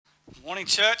Morning,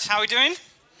 church. How are we doing?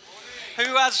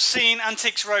 Who has seen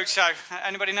Antiques Roadshow?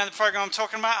 Anybody know the program I'm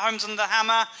talking about? Homes Under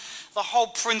Hammer, the whole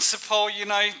principle,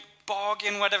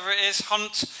 bargain, whatever it is,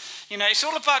 hunt. It's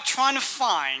all about trying to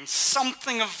find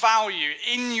something of value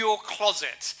in your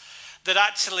closet that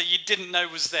actually you didn't know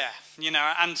was there,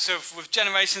 and so with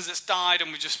generations that's died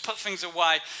and we just put things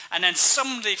away, and then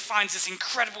somebody finds this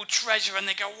incredible treasure and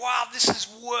they go, wow, this is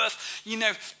worth,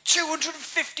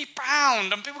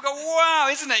 £250, and people go, wow,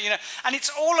 isn't it, and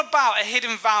it's all about a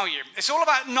hidden value. It's all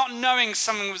about not knowing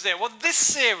something was there. Well, this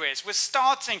series, we're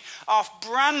starting off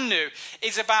brand new,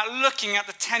 is about looking at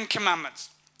the Ten Commandments.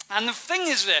 And the thing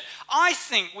is that I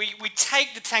think we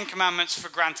take the Ten Commandments for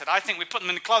granted. I think we put them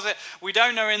in the closet, we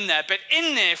don't know in there. But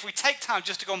in there, if we take time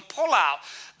just to go and pull out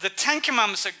the Ten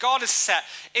Commandments that God has set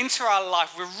into our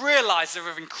life, we realize they're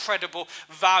of incredible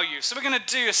value. So we're going to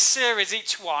do a series,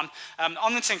 each one,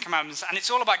 on the Ten Commandments. And it's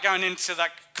all about going into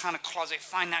that kind of closet,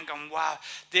 finding out, going, wow,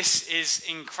 this is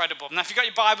incredible. Now, if you've got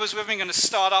your Bibles with me, I'm going to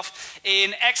start off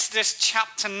in Exodus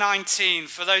chapter 19.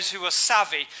 For those who are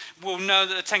savvy, will know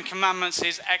that the Ten Commandments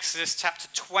is Exodus chapter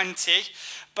 20.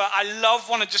 But I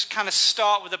want to just kind of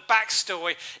start with a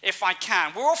backstory if I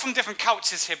can. We're all from different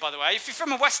cultures here, by the way. If you're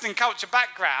from a Western culture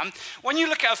background, when you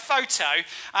look at a photo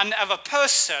of a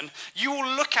person, you will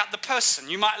look at the person.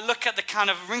 You might look at the kind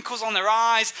of wrinkles on their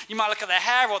eyes. You might look at their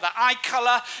hair or their eye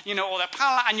color, or their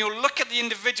palette, and you'll look at the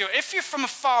individual. If you're from a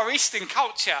Far Eastern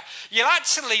culture, you're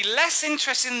actually less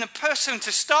interested in the person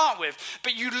to start with,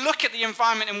 but you look at the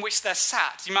environment in which they're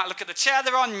sat. You might look at the chair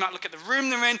they're on. You might look at the room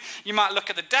they're in. You might look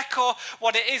at the decor,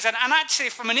 what it is. And actually,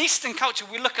 from an Eastern culture,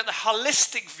 we look at the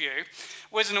holistic view,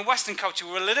 whereas in a Western culture,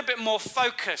 we're a little bit more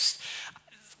focused.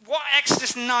 What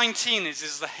Exodus 19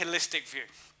 is the holistic view.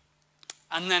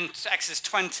 And then Exodus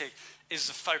 20 is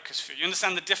the focus view. You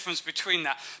understand the difference between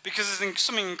that? Because there's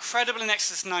something incredible in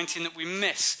Exodus 19 that we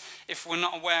miss if we're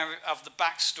not aware of the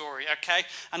backstory, okay?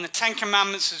 And the Ten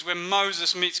Commandments is when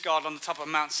Moses meets God on the top of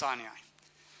Mount Sinai.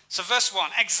 So verse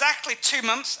 1, exactly 2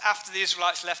 months after the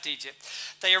Israelites left Egypt,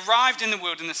 they arrived in the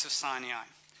wilderness of Sinai.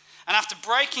 And after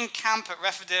breaking camp at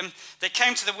Rephidim, they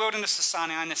came to the wilderness of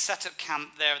Sinai and they set up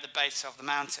camp there at the base of the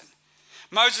mountain.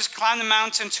 Moses climbed the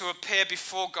mountain to appear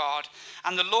before God,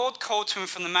 and the Lord called to him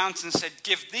from the mountain and said,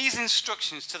 give these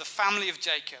instructions to the family of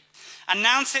Jacob.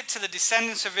 Announce it to the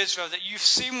descendants of Israel that you've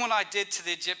seen what I did to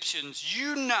the Egyptians.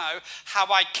 You know how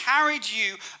I carried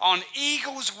you on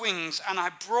eagle's wings and I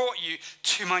brought you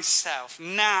to myself.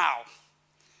 Now,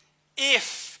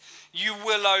 if you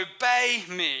will obey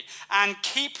me and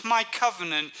keep my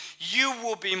covenant, you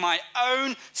will be my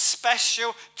own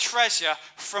special treasure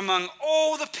from among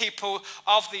all the people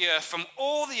of the earth. From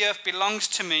all the earth belongs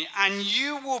to me, and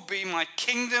you will be my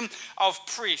kingdom of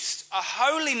priests, a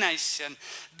holy nation.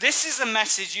 This is the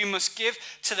message you must give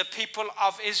to the people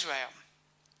of Israel.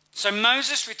 So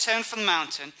Moses returned from the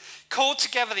mountain, called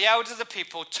together the elders of the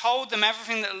people, told them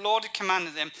everything that the Lord had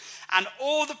commanded them, and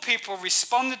all the people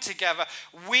responded together,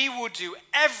 we will do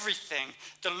everything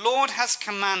the Lord has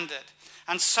commanded.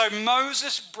 And so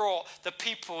Moses brought the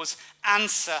people's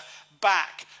answer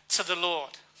back to the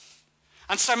Lord.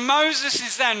 And so Moses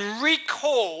is then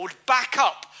recalled back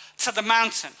up to the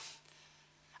mountain.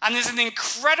 And there's an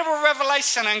incredible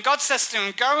revelation, and God says to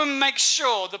him, go and make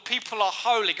sure the people are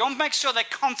holy. Go and make sure they're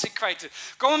consecrated.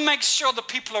 Go and make sure the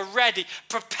people are ready.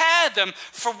 Prepare them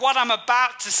for what I'm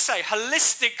about to say.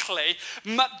 Holistically,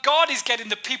 God is getting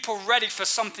the people ready for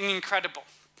something incredible.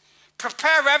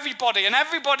 Prepare everybody, and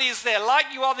everybody is there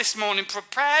like you are this morning,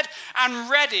 prepared and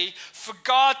ready for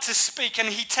God to speak. And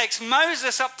he takes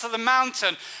Moses up to the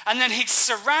mountain, and then he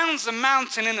surrounds the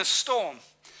mountain in a storm.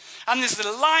 And there's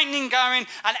the lightning going,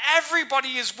 and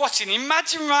everybody is watching.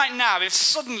 Imagine right now if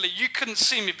suddenly you couldn't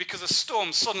see me because a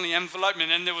storm suddenly enveloped me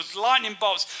and there was lightning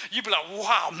bolts. You'd be like,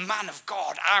 wow, man of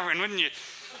God, Aaron, wouldn't you?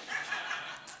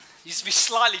 You'd be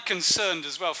slightly concerned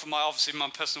as well for my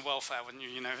personal welfare, wouldn't you?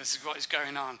 This is what is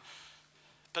going on.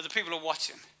 But the people are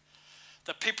watching.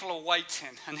 The people are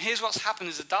waiting. And here's what's happened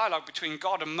is a dialogue between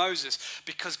God and Moses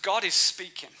because God is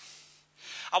speaking.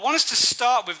 I want us to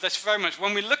start with this very much.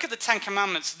 When we look at the Ten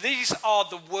Commandments, these are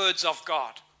the words of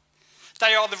God.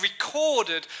 They are the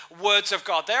recorded words of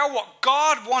God. They are what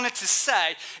God wanted to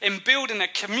say in building a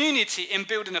community, in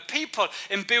building a people,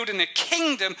 in building a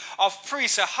kingdom of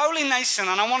priests, a holy nation.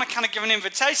 And I want to kind of give an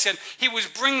invitation. He was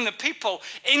bringing the people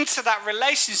into that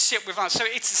relationship with us. So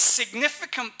it's a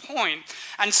significant point.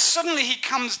 And suddenly he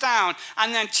comes down,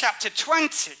 and then chapter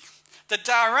 20, The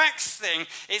direct thing,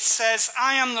 it says,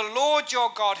 I am the Lord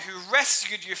your God who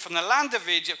rescued you from the land of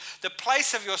Egypt, the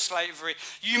place of your slavery.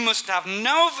 You must have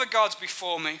no other gods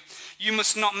before me. You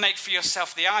must not make for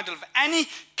yourself the idol of any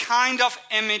kind of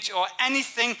image or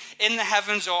anything in the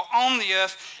heavens or on the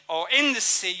earth or in the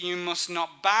sea. You must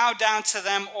not bow down to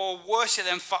them or worship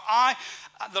them. For I,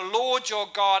 the Lord your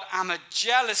God, am a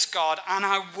jealous God, and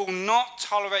I will not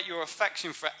tolerate your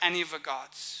affection for any other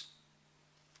gods.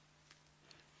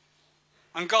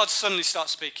 And God suddenly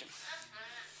starts speaking.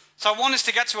 So I want us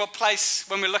to get to a place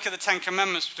when we look at the Ten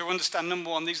Commandments to understand, number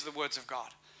one, these are the words of God.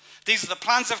 These are the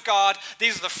plans of God.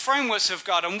 These are the frameworks of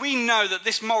God. And we know that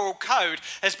this moral code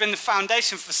has been the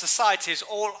foundation for societies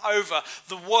all over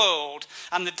the world.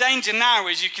 And the danger now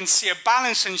is you can see a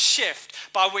balance and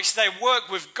shift by which they work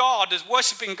with God as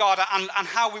worshipping God and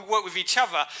how we work with each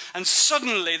other. And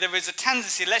suddenly there is a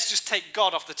tendency, let's just take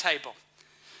God off the table.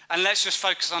 And let's just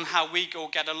focus on how we all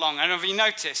get along. And have you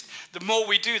noticed, the more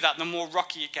we do that, the more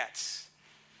rocky it gets.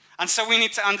 And so we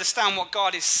need to understand what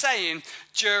God is saying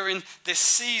during this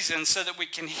season so that we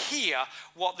can hear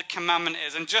what the commandment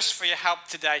is. And just for your help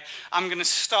today, I'm going to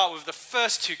start with the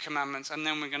first two commandments, and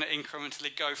then we're going to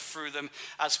incrementally go through them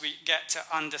as we get to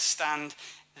understand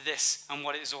this and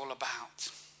what it is all about.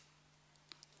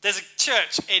 There's a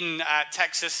church in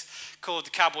Texas called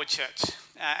the Cowboy Church.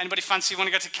 Anybody fancy you want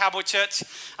to go to Cowboy Church?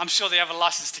 I'm sure they have a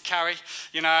license to carry,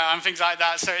 and things like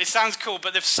that. So it sounds cool,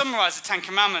 but they've summarized the Ten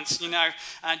Commandments,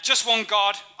 just one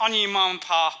God, honor your mom and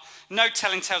pa, no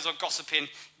telling tales or gossiping,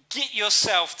 get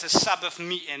yourself to Sabbath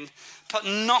meeting, put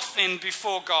nothing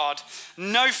before God.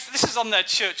 This is on their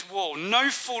church wall. No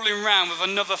fooling around with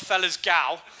another fella's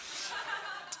gal.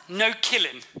 No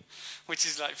killing, which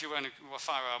is like if you're wearing a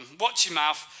firearm. Watch your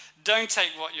mouth. Don't take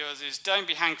what yours is. Don't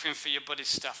be hankering for your buddy's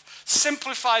stuff.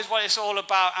 Simplifies what it's all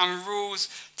about and rules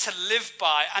to live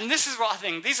by. And this is what I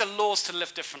think. These are laws to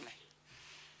live differently.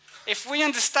 If we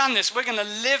understand this, we're going to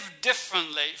live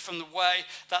differently from the way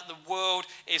that the world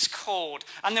is called.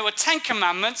 And there were 10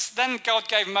 commandments. Then God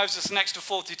gave Moses an extra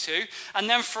 42. And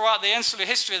then throughout the ancillary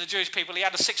history of the Jewish people, he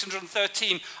had a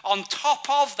 613 on top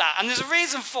of that. And there's a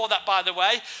reason for that, by the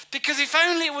way, because if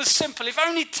only it was simple, if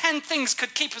only 10 things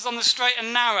could keep us on the straight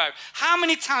and narrow, how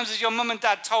many times has your mum and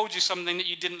dad told you something that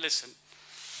you didn't listen?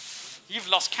 You've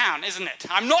lost count, isn't it?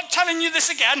 I'm not telling you this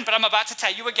again, but I'm about to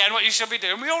tell you again what you should be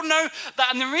doing. We all know that,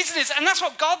 and the reason is, and that's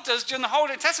what God does during the whole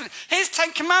New Testament. Here's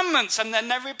 10 commandments, and then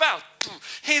they rebel.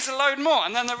 Here's a load more,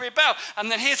 and then they rebel. And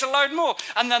then here's a load more,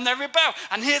 and then they rebel.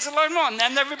 And here's a load more, and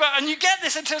then they rebel. And you get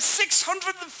this until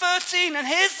 613, and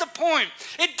here's the point.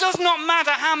 It does not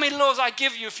matter how many laws I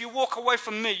give you. If you walk away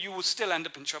from me, you will still end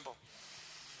up in trouble.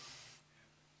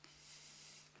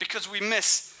 Because we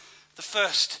miss the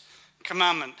first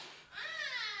commandment.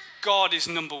 God is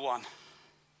number one.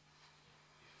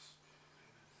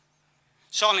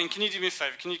 Charlene, can you do me a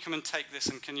favor? Can you come and take this,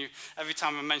 and can you, every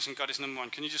time I mention God is number one,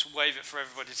 can you just wave it for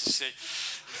everybody to see? You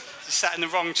sat in the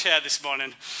wrong chair this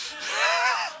morning.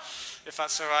 If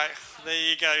that's all right. There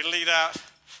you go, lead out.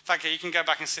 Thank you, you can go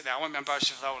back and sit there. I won't be embarrassed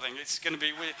with the whole thing. It's going to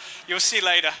be, you'll see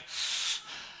later.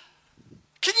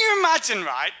 Can you imagine,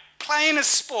 right, playing a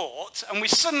sport, and we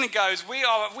suddenly goes,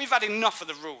 we've had enough of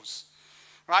the rules.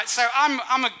 Right, so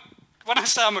when I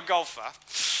say I'm a golfer,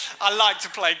 I like to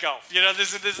play golf.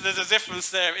 There's a difference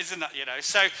there, isn't it?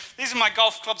 So these are my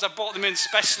golf clubs. I bought them in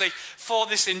specially for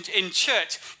this in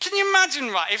church. Can you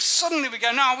imagine, right, if suddenly we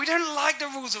go, no, we don't like the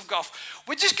rules of golf.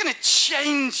 We're just going to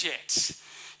change it,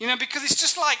 because it's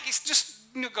just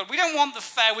God, we don't want the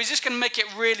fair. We're just going to make it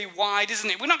really wide, isn't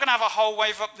it? We're not going to have a whole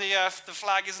wave up the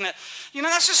flag, isn't it?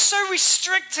 That's just so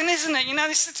restricting, isn't it?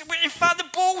 In fact, the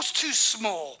ball's too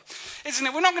small, isn't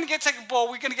it? We're not going to take a ball.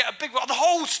 We're going to get a big ball. The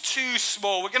hole's too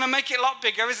small. We're going to make it a lot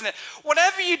bigger, isn't it?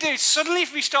 Whatever you do, suddenly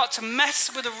if we start to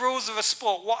mess with the rules of a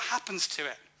sport, what happens to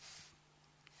it?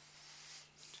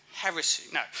 Heresy.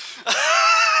 No.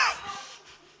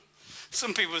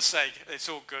 Some people say it's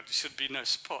all good. There should be no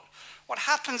support. What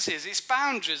happens is it's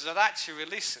boundaries that actually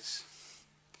release us.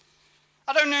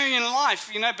 I don't know in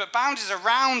life, but boundaries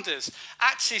around us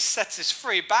actually set us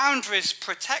free. Boundaries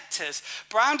protect us.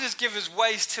 Boundaries give us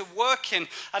ways to work in.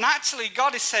 And actually,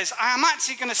 God says, I am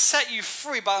actually going to set you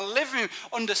free by living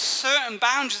under certain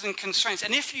boundaries and constraints.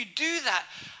 And if you do that,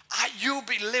 you'll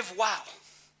live well.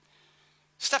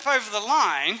 Step over the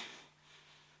line,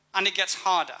 and it gets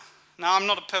harder. Now, I'm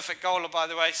not a perfect goaler, by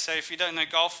the way, so if you don't know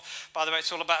golf, by the way,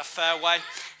 it's all about a fairway,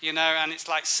 and it's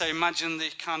like, so imagine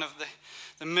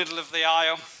the middle of the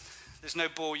aisle. There's no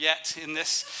ball yet in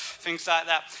this, things like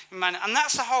that. And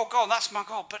that's the whole goal, that's my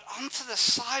goal. But onto the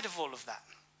side of all of that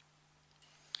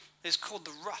is called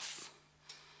the rough.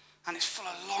 and it's full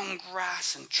of long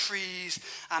grass and trees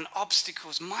and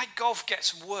obstacles. My golf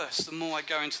gets worse the more I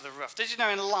go into the rough. Did you know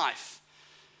in life,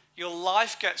 your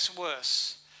life gets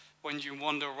worse when you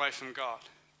wander away from God?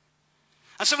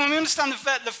 And so when we understand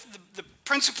the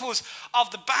principles of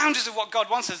the boundaries of what God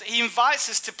wants us, he invites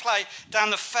us to play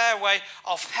down the fairway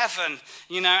of heaven,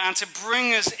 and to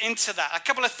bring us into that. A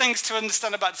couple of things to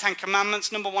understand about the Ten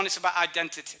Commandments. Number one, it's about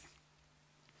identity.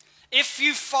 If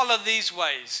you follow these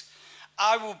ways,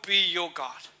 I will be your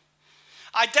God.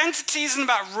 Identity isn't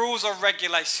about rules or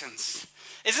regulations.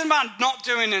 It isn't about not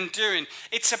doing and doing.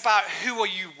 It's about who are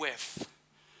you with.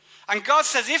 And God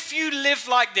says, if you live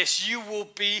like this, you will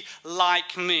be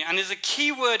like me. And there's a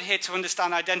key word here to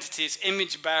understand identity. It's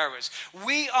image bearers.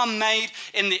 We are made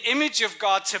in the image of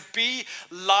God to be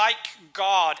like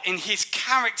God in his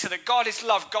character, that God is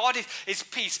love, God is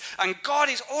peace, and God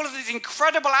is all of these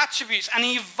incredible attributes. And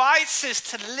he invites us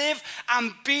to live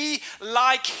and be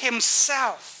like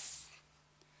himself,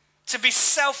 to be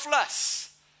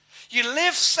selfless. You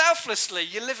live selflessly,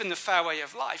 you live in the fairway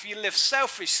of life. You live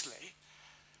selfishly,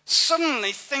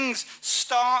 suddenly things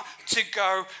start to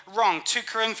go wrong. 2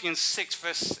 Corinthians 6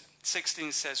 verse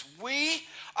 16 says, we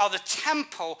are the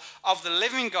temple of the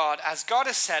living God. As God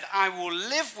has said, I will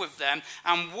live with them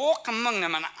and walk among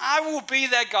them, and I will be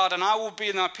their God and I will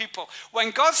be their people.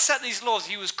 When God set these laws,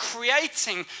 he was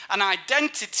creating an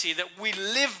identity that we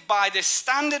live by this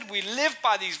standard, we live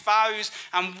by these values,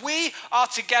 and we are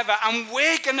together and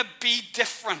we're going to be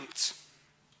different.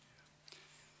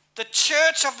 The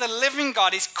church of the living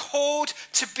God is called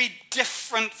to be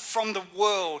different from the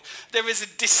world. There is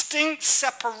a distinct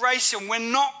separation. We're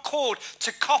not called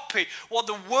to copy what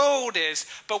the world is,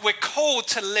 but we're called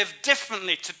to live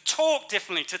differently, to talk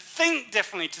differently, to think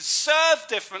differently, to serve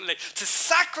differently, to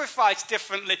sacrifice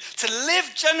differently, to live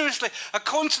generously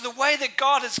according to the way that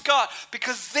God has got,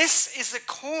 because this is a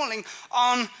calling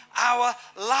on our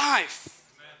life.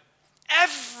 Amen.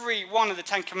 Every one of the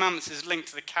Ten Commandments is linked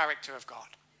to the character of God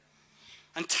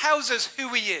and tells us who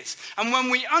he is. And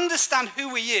when we understand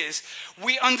who he is,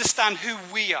 we understand who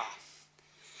we are.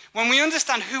 When we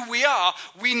understand who we are,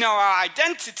 we know our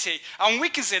identity, and we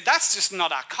can say that's just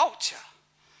not our culture.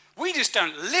 We just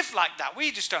don't live like that.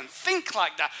 We just don't think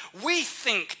like that. We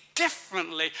think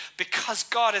differently because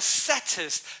God has set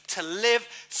us to live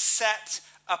set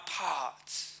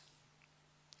apart.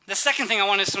 The second thing I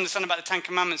want us to understand about the Ten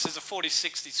Commandments is a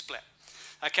 40-60 split.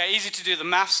 Okay, easy to do the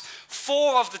maths.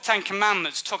 4 of the 10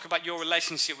 commandments talk about your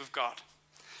relationship with God.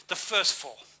 The first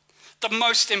 4. The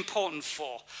most important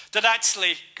 4. That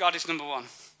actually, God is number 1.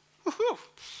 Woo-hoo.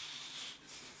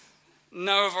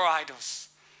 No other idols.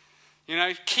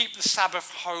 Keep the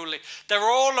Sabbath holy. They're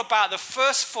all about the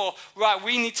first 4. Right,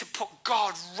 we need to put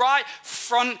God right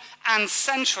front and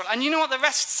central. And you know what the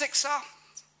rest 6 are?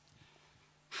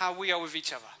 How we are with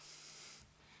each other.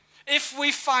 If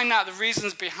we find out the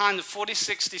reasons behind the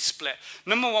 40-60 split,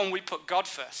 number 1, we put God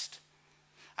first.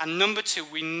 And number 2,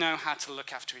 we know how to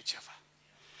look after each other.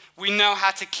 We know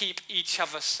how to keep each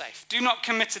other safe. Do not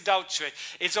commit adultery.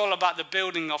 It's all about the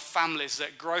building of families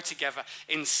that grow together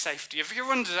in safety. If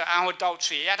you're under our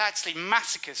adultery, it actually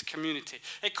massacres community.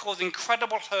 It caused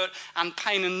incredible hurt and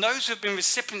pain. And those who have been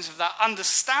recipients of that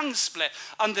understand the split,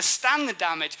 understand the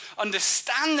damage,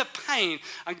 understand the pain.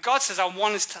 And God says, I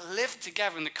want us to live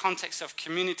together in the context of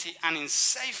community and in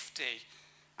safety.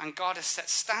 And God has set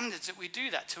standards that we do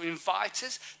that, to invite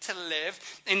us to live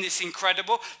in this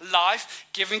incredible,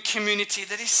 life-giving community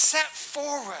that is set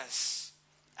for us.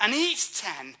 And each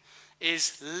 10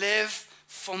 is live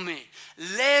for me.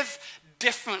 Live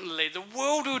differently. The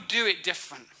world will do it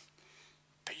different.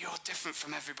 But you're different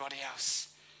from everybody else.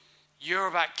 You're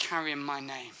about carrying my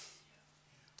name.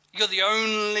 You're the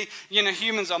only,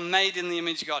 humans are made in the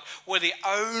image of God. We're the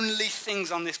only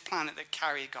things on this planet that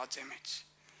carry God's image.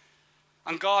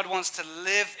 And God wants to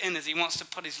live in us. He wants to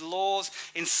put his laws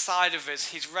inside of us,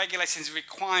 his regulations, his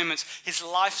requirements, his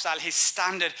lifestyle, his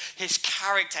standard, his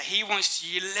character. He wants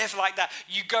you to live like that.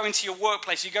 You go into your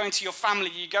workplace, you go into your family,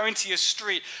 you go into your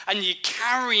street, and you're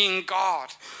carrying God.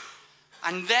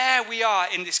 And there we are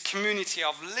in this community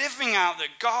of living out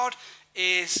that God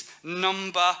is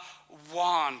number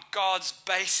 1. God's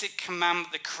basic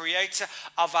commandment, the creator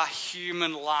of our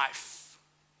human life.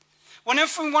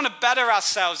 Whenever we want to better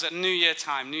ourselves at New Year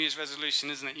time, New Year's resolution,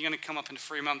 isn't it? You're going to come up in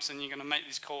 3 months and you're going to make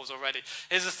these calls already.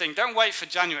 Here's the thing, don't wait for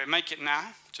January, make it now.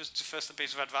 Just first a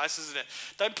piece of advice, isn't it?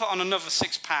 Don't put on another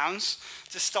 £6.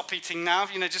 Just stop eating now.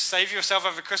 Just save yourself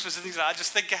over Christmas and things like that.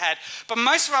 Just think ahead. But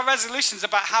most of our resolutions are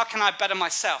about how can I better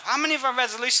myself? How many of our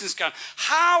resolutions go,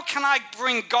 how can I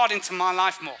bring God into my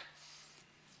life more?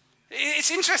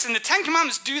 It's interesting. The Ten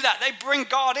Commandments do that. They bring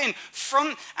God in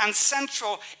front and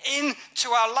central into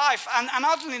our life. And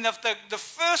oddly enough, the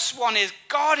first one is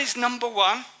God is number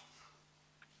one.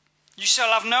 You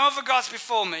shall have no other gods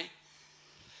before me.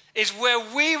 Is where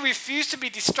we refuse to be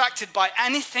distracted by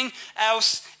anything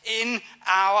else in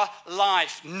our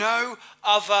life. No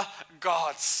other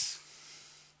gods.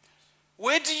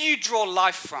 Where do you draw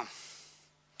life from?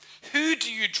 Who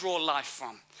do you draw life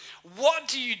from? What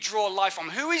do you draw life from?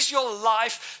 Who is your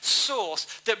life source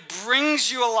that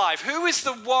brings you alive? Who is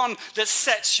the one that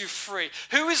sets you free?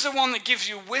 Who is the one that gives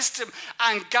you wisdom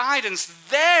and guidance?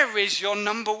 There is your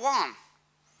number one.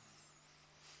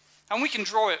 And we can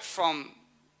draw it from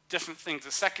different things.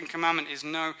 The second commandment is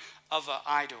no other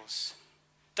idols.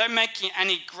 Don't make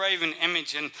any graven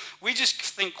image. And we just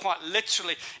think quite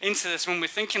literally into this when we're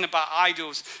thinking about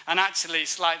idols. And actually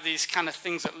it's like these kind of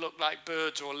things that look like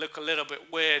birds or look a little bit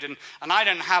weird. And I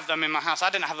don't have them in my house. I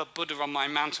don't have a Buddha on my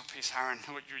mantelpiece, Aaron.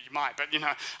 You might, but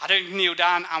I don't kneel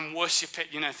down and worship it,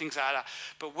 things like that.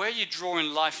 But where are you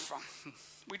drawing life from?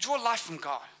 We draw life from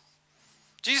God.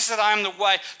 Jesus said, I am the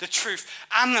way, the truth,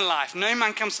 and the life. No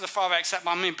man comes to the Father except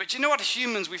by me. But you know what? As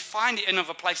humans, we find it in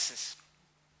other places.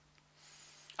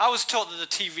 I was taught that the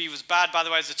TV was bad, by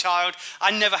the way, as a child.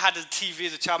 I never had a TV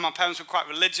as a child. My parents were quite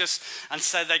religious, and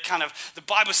so the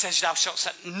Bible says thou shalt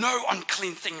set no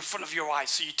unclean thing in front of your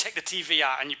eyes. So you take the TV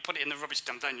out and you put it in the rubbish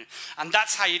dump, don't you? And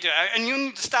that's how you do it. And you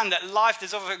understand that life,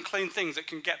 there's other unclean things that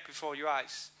can get before your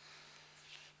eyes.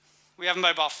 We have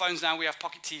mobile phones now, we have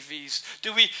pocket TVs.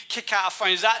 Do we kick out our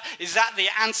phones? Is that the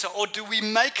answer? Or do we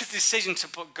make a decision to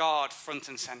put God front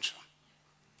and central?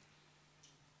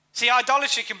 See,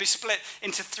 idolatry can be split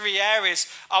into three areas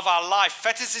of our life.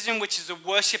 Fetishism, which is the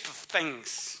worship of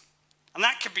things. And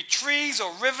that could be trees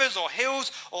or rivers or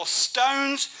hills or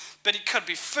stones, but it could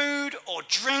be food or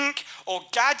drink or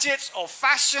gadgets or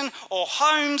fashion or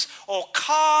homes or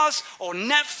cars or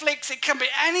Netflix. It can be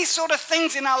any sort of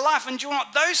things in our life. And do you know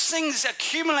what? Those things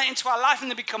accumulate into our life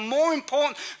and they become more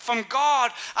important from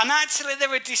God. And actually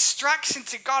they're a distraction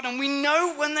to God. And we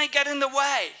know when they get in the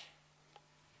way.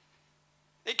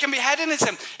 It can be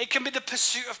hedonism. It can be the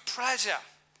pursuit of pleasure,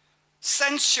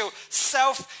 sensual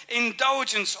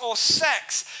self-indulgence or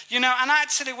sex. And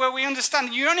actually where we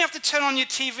understand, you only have to turn on your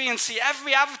TV and see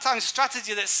every advertising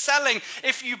strategy that's selling.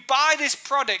 If you buy this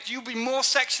product, you'll be more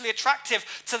sexually attractive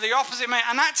to the opposite mate.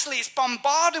 And actually it's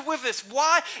bombarded with this.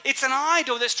 Why? It's an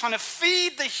idol that's trying to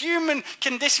feed the human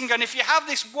condition, going, if you have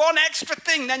this one extra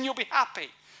thing, then you'll be happy.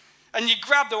 And you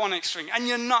grab the one extra thing, and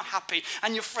you're not happy,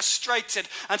 and you're frustrated,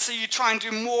 and so you try and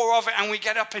do more of it, and we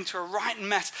get up into a right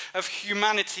mess of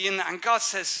humanity in that. And God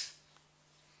says,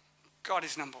 God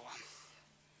is number one.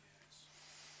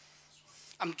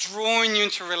 I'm drawing you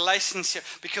into a relationship,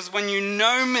 because when you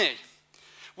know me,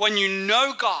 when you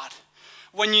know God,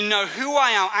 when you know who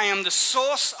I am the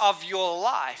source of your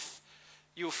life,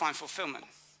 you will find fulfillment.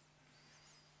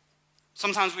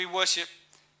 Sometimes we worship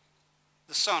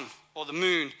the sun or the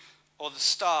moon or the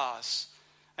stars.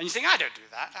 And you think, I don't do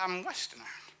that, I'm Westerner.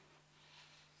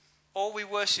 Or we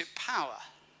worship power.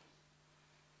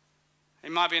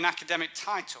 It might be an academic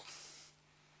title.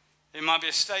 It might be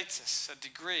a status, a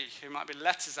degree. It might be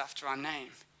letters after our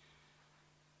name.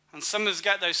 And some of us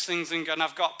get those things and go,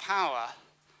 I've got power.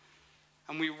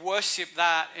 And we worship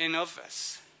that in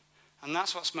others. And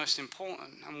that's what's most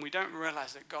important. And we don't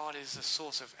realize that God is the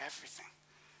source of everything.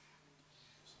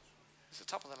 He's the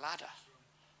top of the ladder.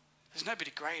 There's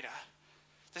nobody greater.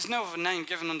 There's no other name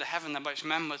given under heaven that which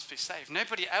men must be saved.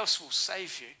 Nobody else will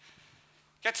save you.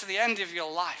 Get to the end of your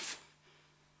life,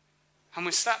 and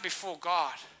we sat before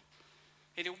God.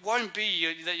 It won't be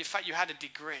that in fact you had a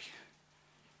degree.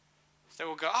 They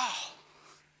will go, oh,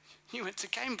 you went to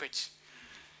Cambridge.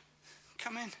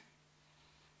 Come in.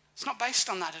 It's not based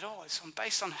on that at all. It's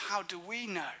based on how do we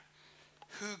know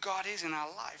who God is in our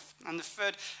life. And the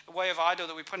third way of idol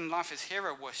that we put in life is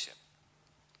hero worship.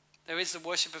 There is the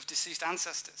worship of deceased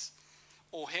ancestors,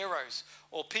 or heroes,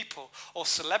 or people, or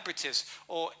celebrities,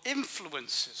 or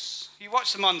influencers. You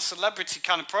watch them on celebrity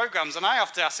kind of programs, and I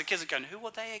have to ask the kids again, who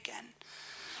are they again?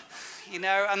 And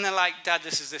they're like, Dad,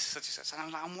 this is this, such and such. And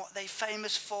I'm like, and what are they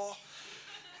famous for?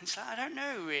 And it's like, I don't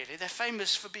know, really. They're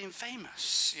famous for being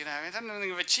famous. I don't know if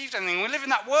they've achieved anything. We live in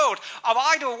that world of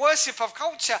idol worship, of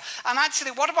culture. And actually,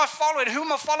 what am I following? Who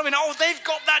am I following? Oh, they've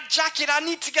got that jacket. I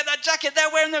need to get that jacket. They're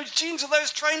wearing those jeans or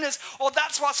those trainers. Or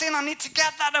that's what's in. I need to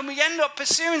get that. And we end up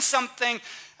pursuing something.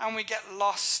 And we get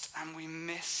lost. And we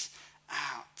miss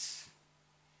out.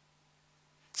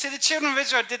 See, the children of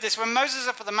Israel did this. When Moses was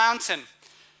up at the mountain,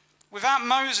 without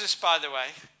Moses, by the way,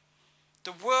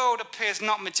 The world appears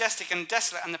not majestic and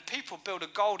desolate, and the people build a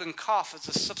golden calf as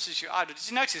a substitute idol. Did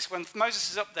you notice when Moses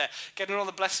is up there getting all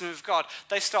the blessing of God,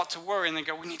 they start to worry and they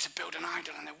go, we need to build an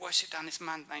idol, and they worship down this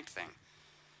man-made thing.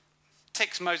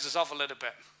 Ticks Moses off a little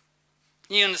bit.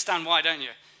 You understand why, don't you?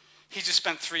 He just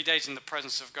spent 3 days in the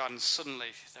presence of God, and suddenly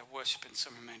they're worshipping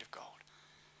something made of gold.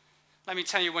 Let me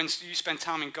tell you, when you spend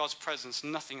time in God's presence,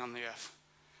 nothing on the earth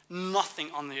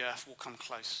will come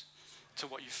close to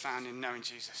what you found in knowing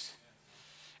Jesus.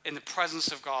 In the presence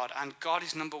of God, and God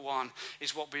is number one,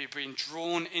 is what we've been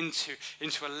drawn into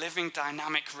a living,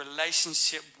 dynamic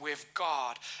relationship with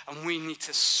God, and we need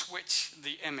to switch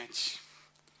the image.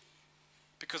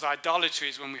 Because idolatry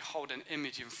is when we hold an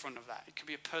image in front of that. It could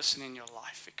be a person in your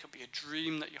life. It could be a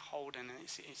dream that you're holding, and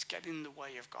it's getting in the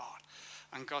way of God.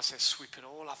 And God says, sweep it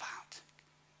all out.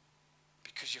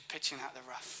 Because you're pitching out the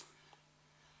rough.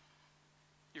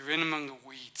 You're in among the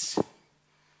weeds.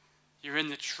 You're in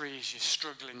the trees, you're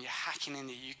struggling, you're hacking in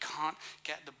there, you can't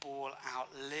get the ball out.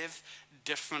 Live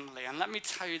differently. And let me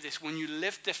tell you this, when you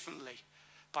live differently,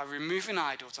 by removing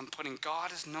idols and putting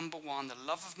God as number one, the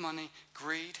love of money,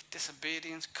 greed,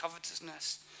 disobedience,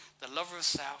 covetousness, the love of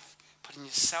self, putting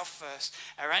yourself first,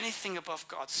 or anything above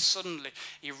God, suddenly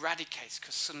eradicates,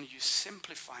 because suddenly you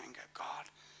simplify and go, God,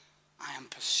 I am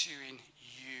pursuing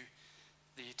you,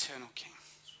 the eternal King.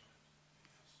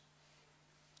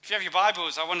 If you have your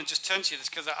Bibles, I want to just turn to you this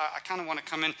because I kind of want to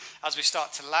come in as we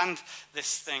start to land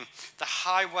this thing. The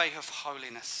highway of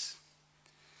holiness.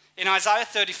 In Isaiah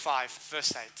 35,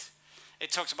 verse 8,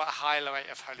 it talks about a highway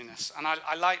of holiness. And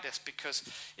I like this because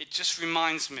it just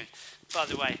reminds me, by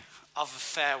the way, of a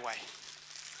fairway.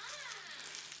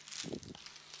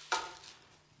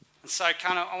 And so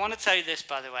I want to tell you this,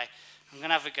 by the way. I'm going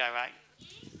to have a go, right?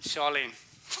 Charlene.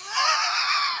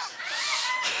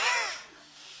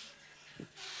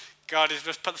 God,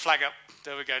 just put the flag up.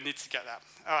 There we go, need to get that.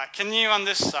 All right, can you on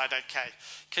this side, okay?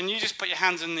 Can you just put your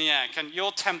hands in the air?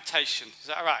 Your temptation, is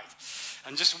that all right?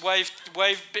 And just wave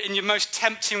in your most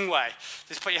tempting way.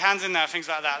 Just put your hands in there, things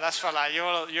like that. That's right, like,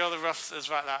 you're the rough, that's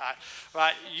right, like that.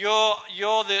 Right,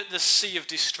 you're the sea of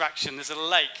distraction. There's a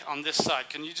lake on this side.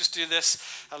 Can you just do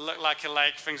this? It'll look like a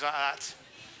lake, things like that.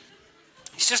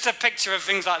 It's just a picture of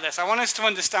things like this. I want us to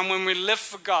understand when we live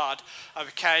for God,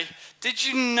 okay, did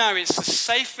you know it's the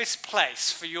safest place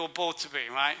for your ball to be,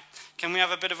 right? Can we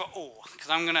have a bit of an awe? Because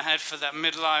I'm going to head for that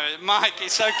middle eye. Mike,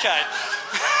 it's okay.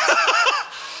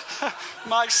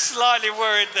 Mike's slightly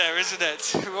worried there, isn't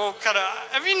it? We're all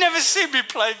have you never seen me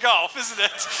play golf, isn't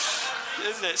it?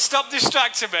 Isn't it? Stop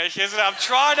distracting me, isn't it? I'm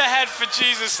trying to head for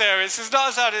Jesus there. It's not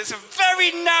as hard. It's a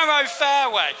very narrow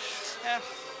fairway. Yeah.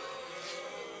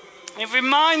 It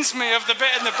reminds me of the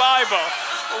bit in the Bible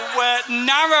where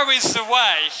narrow is the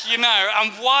way,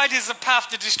 and wide is the path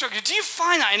to destruction. Do you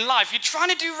find that in life? You're trying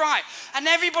to do right, and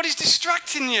everybody's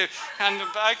distracting you. And,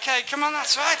 okay, come on,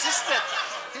 that's right, isn't it?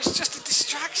 It's just a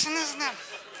distraction, isn't it?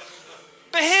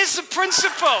 But here's the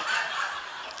principle.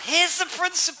 Here's the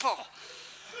principle.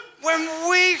 When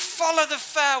we follow the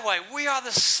fairway, we are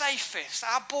the safest.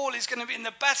 Our ball is going to be in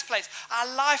the best place.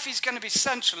 Our life is going to be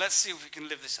central. Let's see if we can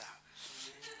live this out.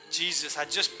 Jesus, I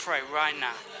just pray right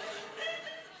now.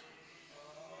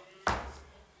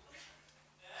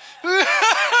 I'll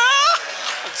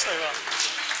tell you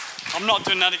what, I'm not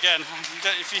doing that again.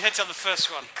 If you hit on the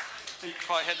first one, you didn't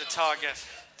quite hit the target.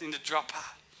 Didn't drop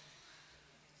out.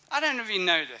 I don't know if you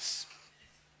know this.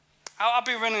 I'll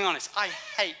be really honest. I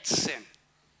hate sin.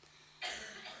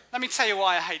 Let me tell you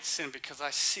why I hate sin, because I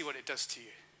see what it does to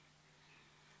you.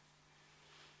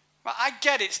 But I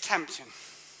get it's tempting.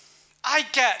 I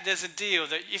get there's a deal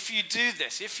that if you do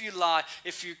this, if you lie,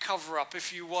 if you cover up,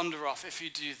 if you wander off, if you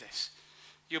do this,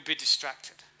 you'll be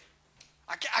distracted.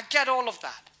 I get all of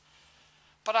that.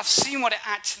 But I've seen what it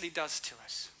actually does to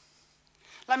us.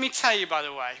 Let me tell you, by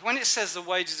the way, when it says the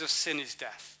wages of sin is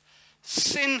death,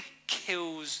 sin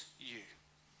kills you.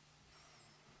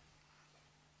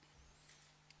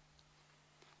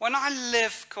 When I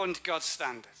live according to God's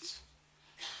standards,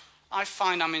 I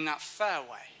find I'm in that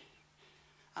fairway.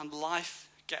 And life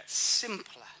gets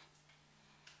simpler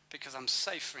because I'm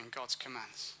safer in God's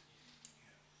commands.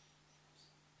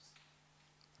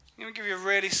 I'm going to give you a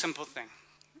really simple thing.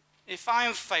 If I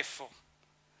am faithful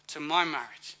to my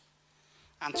marriage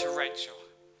and to Rachel,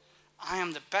 I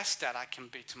am the best dad I can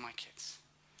be to my kids.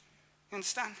 You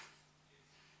understand?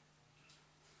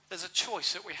 There's a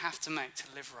choice that we have to make to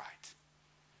live right.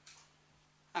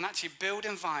 And actually build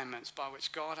environments by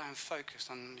which God, I am focused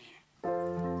on you.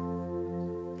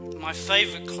 My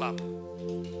favorite club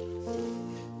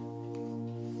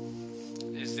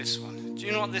is this one. Do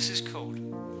you know what this is called?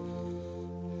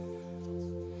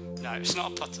 No, No, it's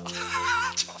not a putter.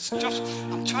 Josh,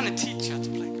 I'm trying to teach you how to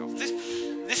play golf.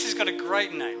 This has got a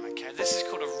great name, okay? This is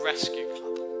called a rescue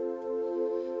club.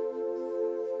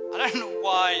 I don't know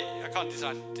why, I can't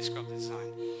describe the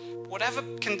design. Whatever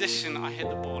condition I hit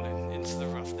the ball into the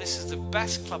rough, this is the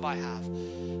best club I have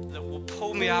that will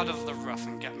pull me out of the rough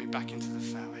and get me back into the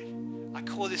fairway. I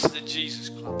call this the Jesus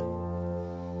Club.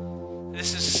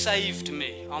 This has saved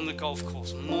me on the golf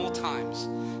course more times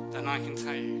than I can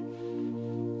tell you.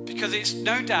 Because it's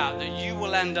no doubt that you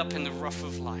will end up in the rough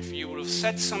of life. You will have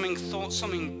said something, thought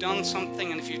something, done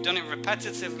something, and if you've done it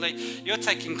repetitively, you're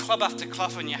taking club after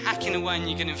club and you're hacking away and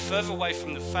you're getting further away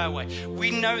from the fairway.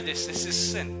 We know this. This is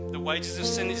sin. The wages of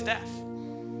sin is death.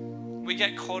 We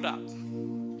get caught up.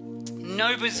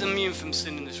 Nobody's immune from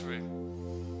sin in this room.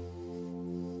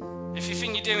 If you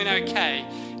think you're doing okay,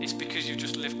 it's because you've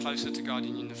just lived closer to God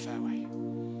and you're in the fairway.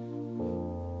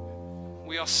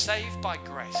 We are saved by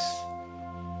grace.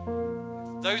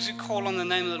 Those who call on the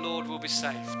name of the Lord will be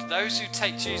saved. Those who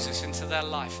take Jesus into their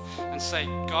life and say,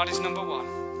 God is number one,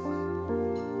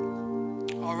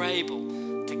 are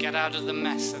able to get out of the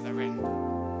mess that they're in.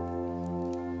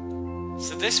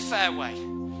 So this fairway,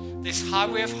 this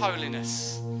highway of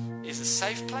holiness, is a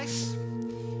safe place.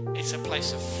 It's a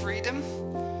place of freedom.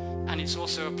 And it's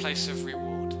also a place of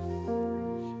reward.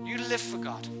 You live for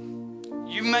God.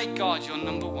 You make God your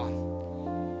number one.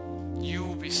 You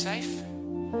will be safe.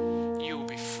 You will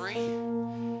be free.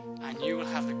 And you will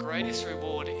have the greatest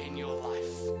reward in your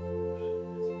life.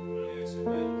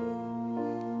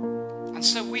 And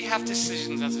so we have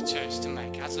decisions as a church to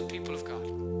make, as a people of God,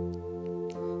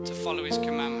 to follow his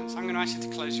commandments. I'm going to ask you to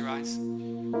close your eyes.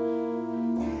 I'm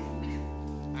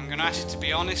going to ask you to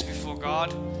be honest before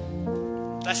God.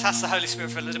 Let's ask the Holy Spirit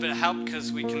for a little bit of help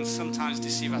because we can sometimes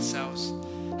deceive ourselves.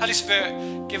 Holy Spirit,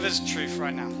 give us truth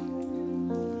right now.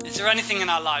 Is there anything in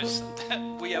our lives that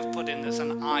we have put in that's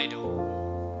an idol?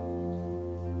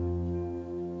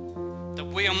 That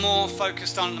we are more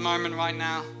focused on at the moment right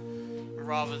now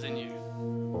rather than you?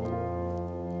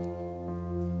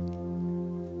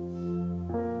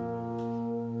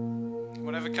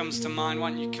 Whatever comes to mind, why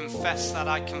don't you confess that?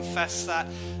 I confess that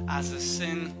as a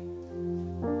sin.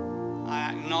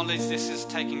 I acknowledge this is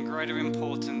taking greater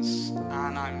importance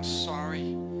and I'm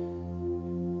sorry.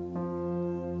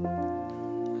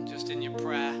 And just in your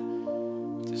prayer,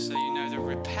 just so you know, that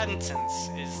repentance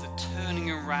is the turning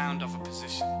around of a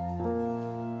position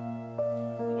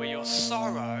where your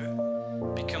sorrow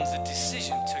becomes a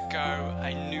decision to go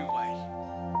a new way.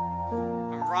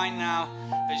 And right now,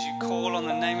 as you call on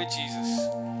the name of Jesus,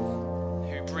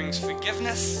 who brings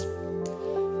forgiveness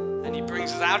and he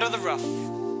brings us out of the rough,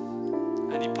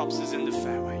 and he pops us in the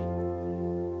fairway.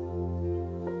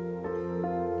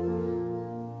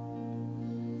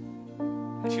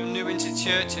 If you're new into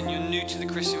church and you're new to the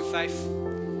Christian faith,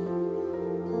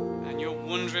 and you're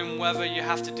wondering whether you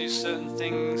have to do certain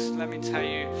things, let me tell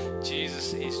you,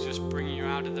 Jesus is just bringing you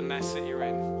out of the mess that you're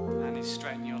in, and he's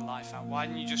straightening your life out. Why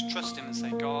don't you just trust him and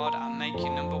say, God, I'll make you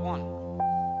number one.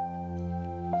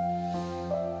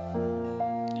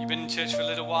 Been in church for a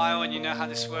little while and you know how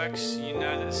this works. You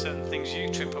know that there's certain things you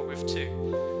trip up with too,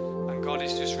 and God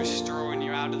is just restoring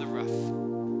you out of the rough.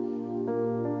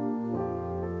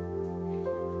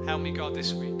 Help me, God,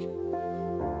 this week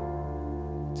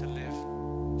to live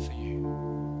for you.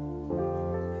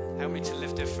 Help me to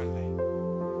live differently.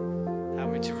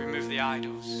 Help me to remove the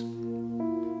idols.